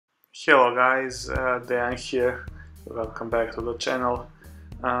Hello guys, Dan here. Welcome back to the channel.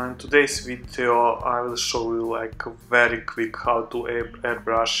 In today's video I will show you very quick how to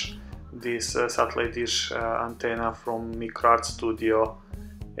airbrush this satellite dish antenna from MicroArt Studio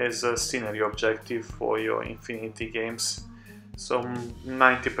as a scenery objective for your Infinity games. So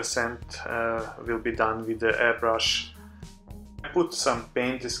 90% will be done with the airbrush. I put some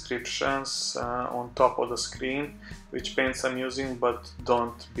paint descriptions on top of the screen, which paints I'm using, but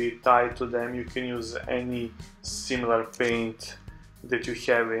don't be tied to them. You can use any similar paint that you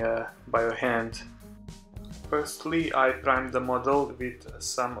have by your hand. Firstly, I primed the model with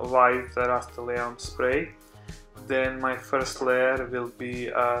some white Rust-Oleum spray. Then my first layer will be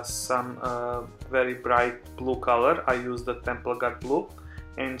some very bright blue color. I use the Temple God blue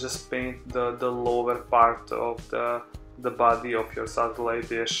and just paint the lower part of the body of your satellite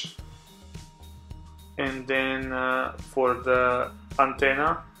dish. And then for the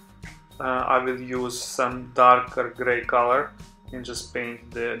antenna I will use some darker gray color and just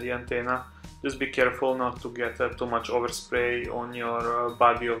paint the antenna. Just be careful not to get too much overspray on your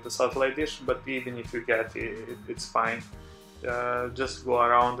body of the satellite dish, but even if you get it, it's fine. Just go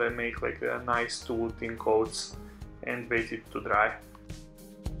around and make a nice 2 thin coats and wait it to dry.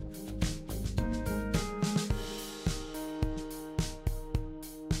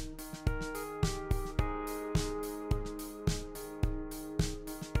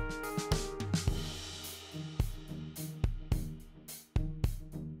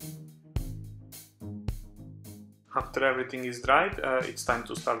 After everything is dried, it's time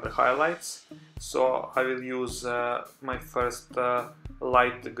to start the highlights. So I will use my first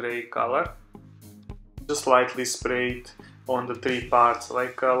light gray color. Just lightly spray it on the 3 parts,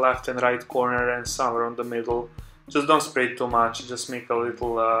 left and right corner and somewhere on the middle. Just don't spray too much, just make a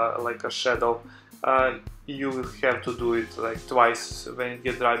little like a shadow. You will have to do it twice when it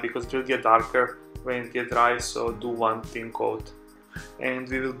gets dry, because it will get darker when it gets dry, so do 1 thin coat. And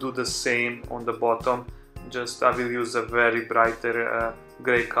we will do the same on the bottom. Just I will use a very brighter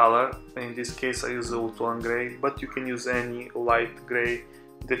gray color. In this case I use the Ultron gray, but you can use any light gray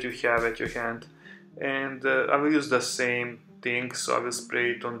that you have at your hand. And I will use the same thing, so I will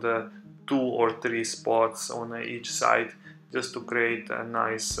spray it on the 2 or 3 spots on each side, just to create a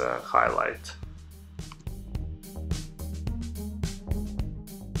nice highlight.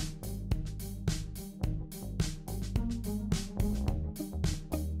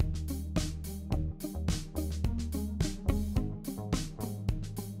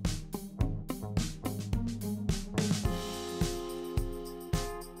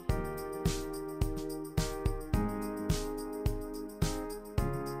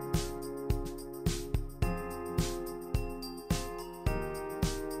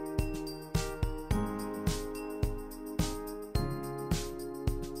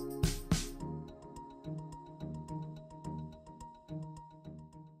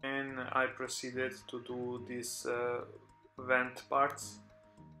 I proceeded to do these vent parts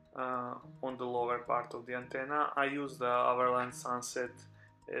on the lower part of the antenna. I used the Overland Sunset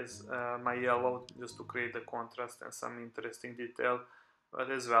as my yellow, just to create the contrast and some interesting detail, but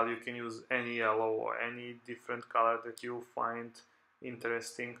as well you can use any yellow or any different color that you find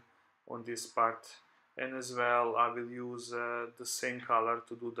interesting on this part. And as well I will use the same color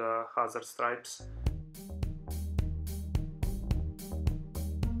to do the hazard stripes.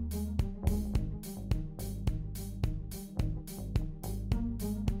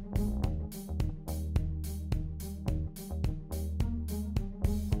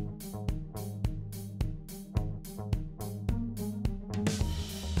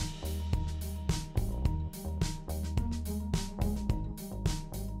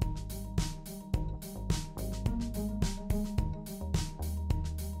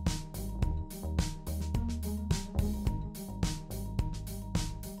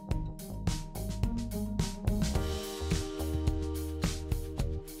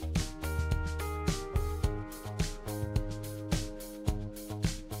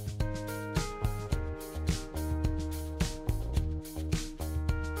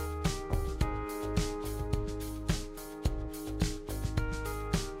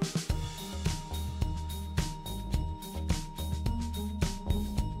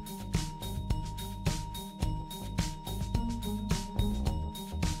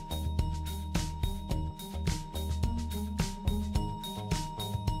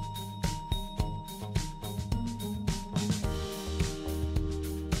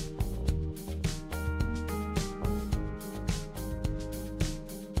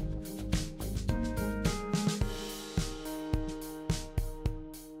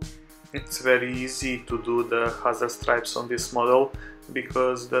 It's very easy to do the hazard stripes on this model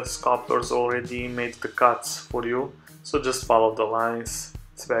because the sculptors already made the cuts for you, so just follow the lines,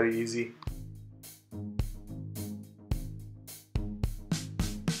 it's very easy.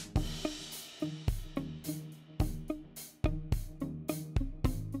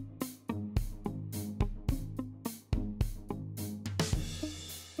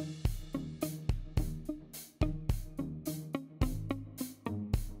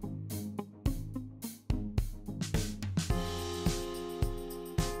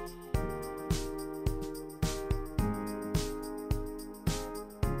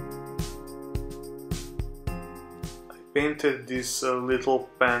 Painted this little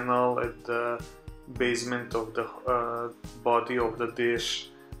panel at the basement of the body of the dish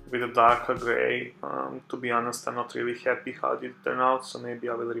with a darker gray. To be honest, I'm not really happy how it turned out, so maybe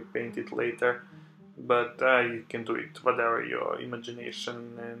I will repaint it later. But you can do it whatever your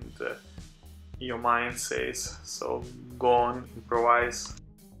imagination and your mind says, so go on, improvise.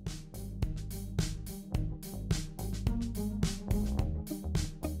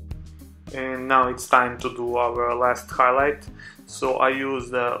 And now it's time to do our last highlight. So I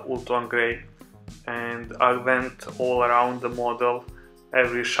used the Ultron Gray and I went all around the model,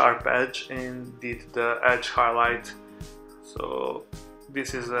 every sharp edge, and did the edge highlight. So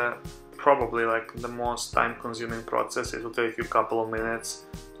this is probably like the most time consuming process. It will take you a couple of minutes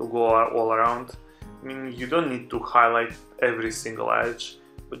to go all around. I mean, you don't need to highlight every single edge,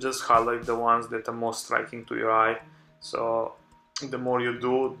 but just highlight the ones that are most striking to your eye. So the more you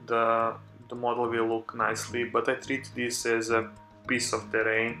do, the model will look nicely, but I treat this as a piece of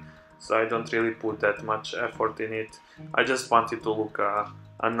terrain, so I don't really put that much effort in it. I just want it to look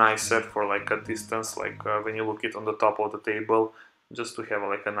nicer for like a distance, like when you look it on the top of the table, just to have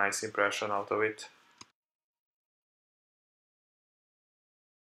like a nice impression out of it.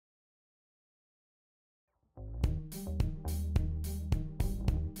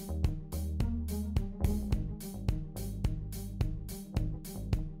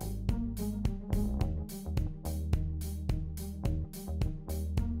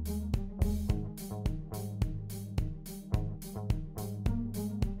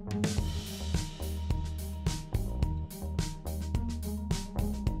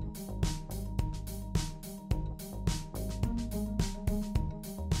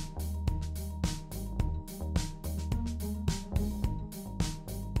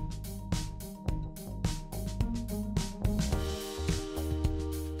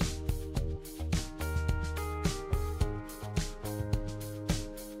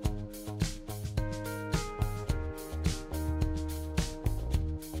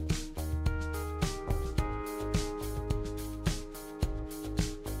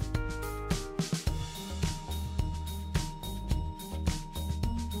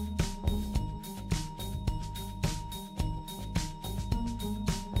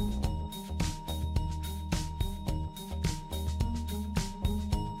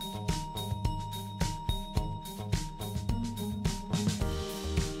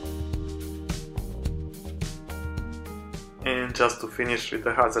 And just to finish with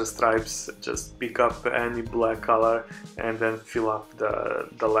the hazard stripes, just pick up any black color and then fill up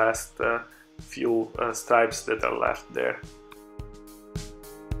the last few stripes that are left there.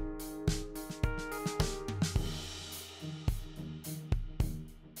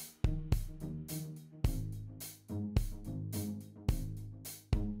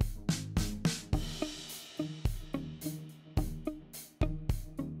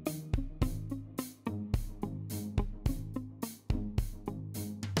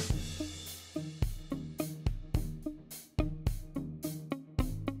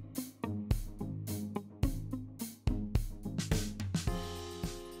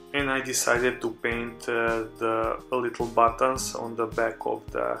 And I decided to paint the little buttons on the back of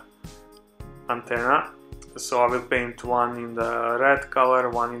the antenna. So I will paint one in the red color,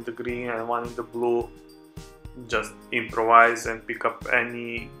 one in the green and one in the blue. Just improvise and pick up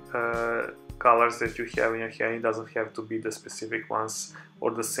any colors that you have in your hand. It doesn't have to be the specific ones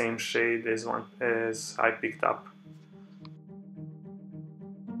or the same shade as I picked up.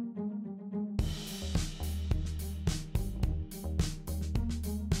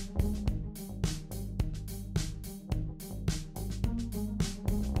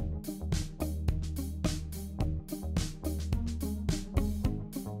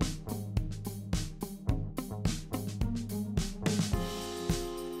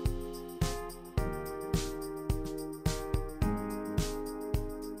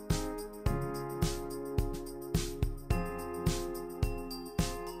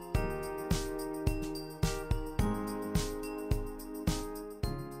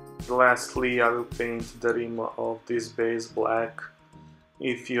 lastly I will paint the rim of this base black.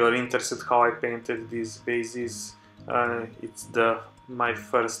 If you are interested how I painted these bases, it's my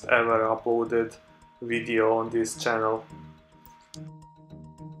first ever uploaded video on this channel.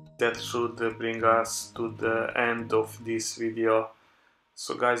 That should bring us to the end of this video.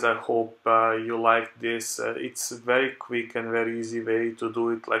 So guys, I hope you liked this. It's a very quick and very easy way to do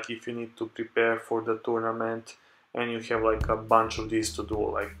it, like if you need to prepare for the tournament and you have like a bunch of these to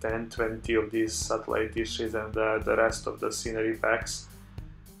do, like 10-20 of these satellite dishes and the rest of the scenery packs.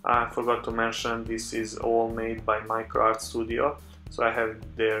 I forgot to mention this is all made by Micro Art Studio, so I have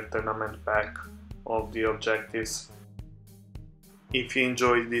their tournament pack of the objectives. If you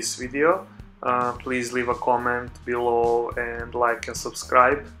enjoyed this video, please leave a comment below and like and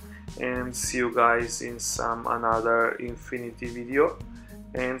subscribe, and see you guys in another Infinity video,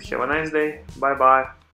 and have a nice day. Bye bye.